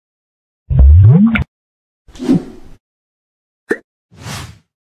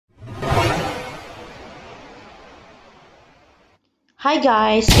Hi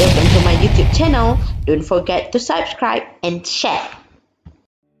guys, welcome to my YouTube channel. Don't forget to subscribe and share.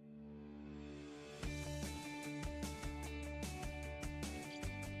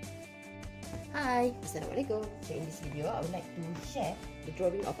 Hi, Assalamualaikum. So in this video, I would like to share the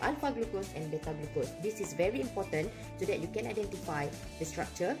drawing of alpha glucose and beta glucose. This is very important so that you can identify the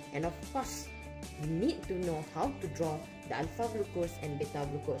structure, and of course, you need to know how to draw the alpha glucose and beta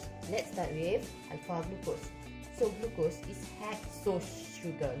glucose. Let's start with alpha glucose. So glucose is hexose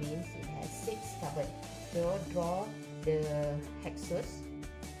sugar, means it has 6 carbon. So draw the hexose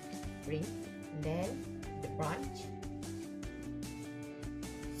ring, and then the branch.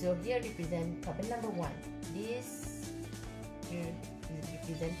 So here represent carbon number 1. This here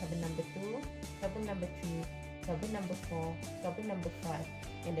represent carbon number 2, carbon number 3, carbon number 4, carbon number 5,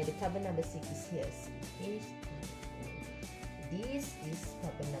 and then the carbon number 6 is here. This is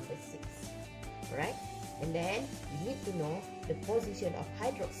carbon number 6. Right? And then you need to know the position of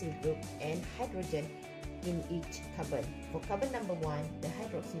hydroxyl group and hydrogen in each carbon. For carbon number 1, the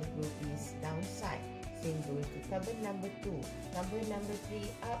hydroxyl group is downside. Same goes to carbon number 2, carbon number 3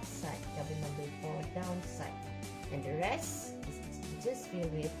 upside, carbon number 4 downside, and the rest is just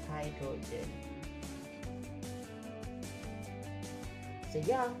filled with hydrogen. So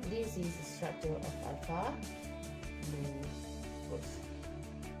yeah, this is the structure of alpha glucose.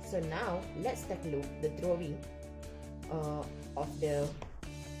 So now let's take a look the drawing of the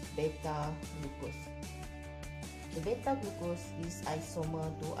beta glucose. The beta glucose is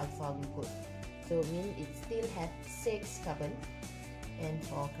isomer to alpha glucose. So mean it still have 6 carbon, and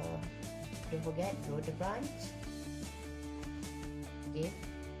for don't forget draw the branch. Okay,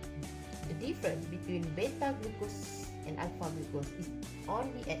 the difference between beta glucose and alpha glucose is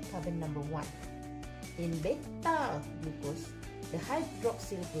only at carbon number 1. In beta glucose, the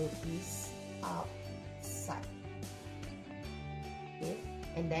hydroxyl group is outside. Okay,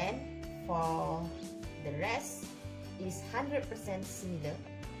 and then for the rest is 100% similar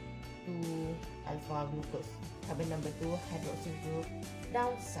to alpha glucose. Carbon number 2 hydroxyl group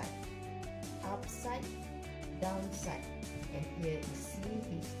downside, upside, downside, and here is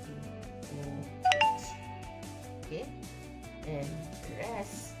CH2OH. Okay, and the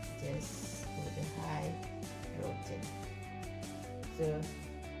rest just for the hydrogen. So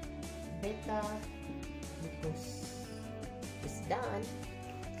beta glucose is done.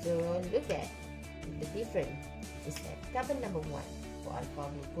 So look at the difference is that carbon number 1 for alpha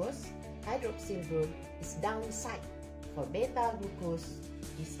glucose, hydroxyl group is downside. For beta glucose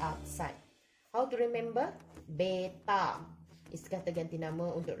is outside. How to remember? Beta is kata ganti nama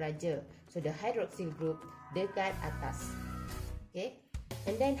untuk raja. So the hydroxyl group dekat atas. Okay.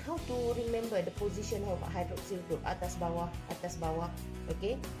 And then how to remember the position of hydroxyl group? Atas bawah, atas bawah.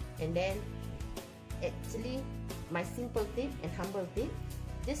 Okay. And then actually my simple tip and humble tip,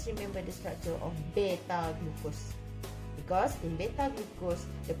 just remember the structure of beta glucose. Because in beta glucose,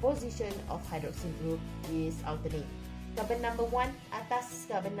 the position of hydroxyl group is alternate. Carbon number 1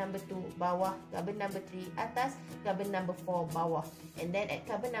 atas, carbon number 2 bawah, carbon number 3 atas, carbon number 4 bawah. And then at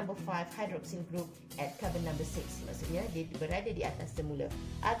carbon number 5, hydroxyl group at carbon number 6. Maksudnya dia berada di atas semula.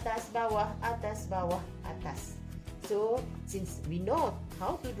 Atas, bawah, atas, bawah, atas. So since we know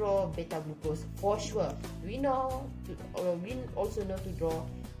how to draw beta glucose, for sure we also know to draw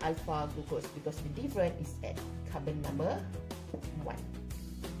alpha glucose, because the difference is at carbon number 1.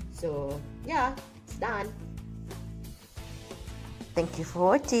 So yeah, it's done. Thank you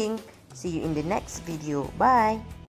for watching. See you in the next video. Bye.